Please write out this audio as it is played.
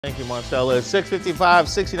Thank you, Marcella. It's 6:55,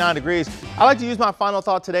 69 degrees. I'd like to use my final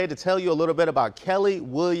thought today to tell you a little bit about Kelly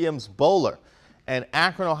Williams Bowler, an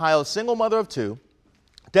Akron, Ohio single mother of two,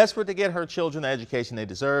 desperate to get her children the education they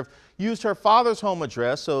deserve, used her father's home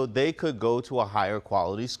address so they could go to a higher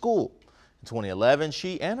quality school. In 2011,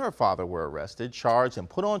 she and her father were arrested, charged, and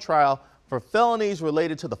put on trial for felonies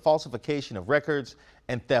related to the falsification of records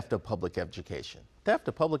and theft of public education. Theft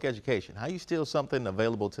of public education. How you steal something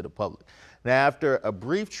available to the public. Now, after a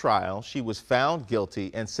brief trial, she was found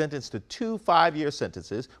guilty and sentenced to 2 5-year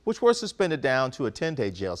sentences, which were suspended down to a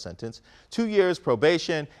 10-day jail sentence, 2 years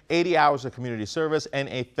probation, 80 hours of community service, and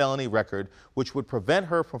a felony record, which would prevent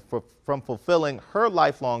her from fulfilling her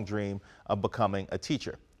lifelong dream of becoming a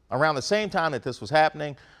teacher. Around the same time that this was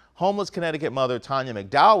happening, homeless Connecticut mother Tanya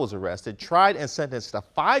McDowell was arrested, tried, and sentenced to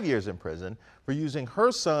 5 years in prison for using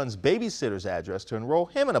her son's babysitter's address to enroll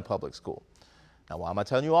him in a public school. Now, why am I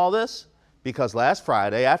telling you all this? Because last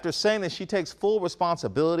Friday, after saying that she takes full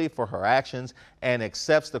responsibility for her actions and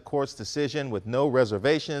accepts the court's decision with no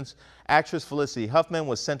reservations, actress Felicity Huffman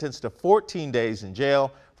was sentenced to 14 days in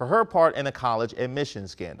jail for her part in a college admissions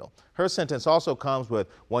scandal. Her sentence also comes with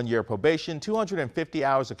 1 year probation, 250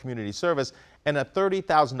 hours of community service, and a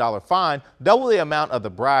 $30,000 fine, double the amount of the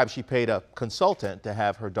bribe she paid a consultant to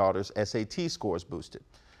have her daughter's SAT scores boosted.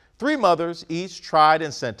 3 mothers, each tried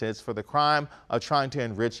and sentenced for the crime of trying to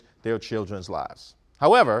enrich their children's lives.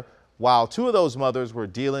 However, while 2 of those mothers were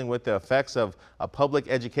dealing with the effects of a public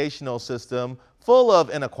educational system full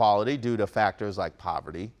of inequality due to factors like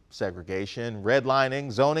poverty, segregation,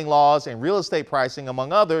 redlining, zoning laws, and real estate pricing,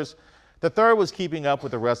 among others, the third was keeping up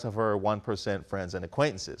with the rest of her 1% friends and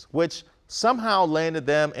acquaintances, which somehow landed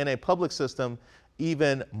them in a public system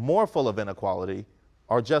even more full of inequality,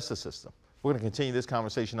 our justice system. We're going to continue this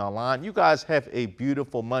conversation online. You guys have a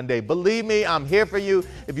beautiful Monday. Believe me, I'm here for you.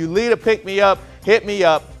 If you need a pick me up, hit me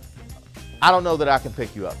up. I don't know that I can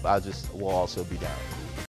pick you up. Will also be down.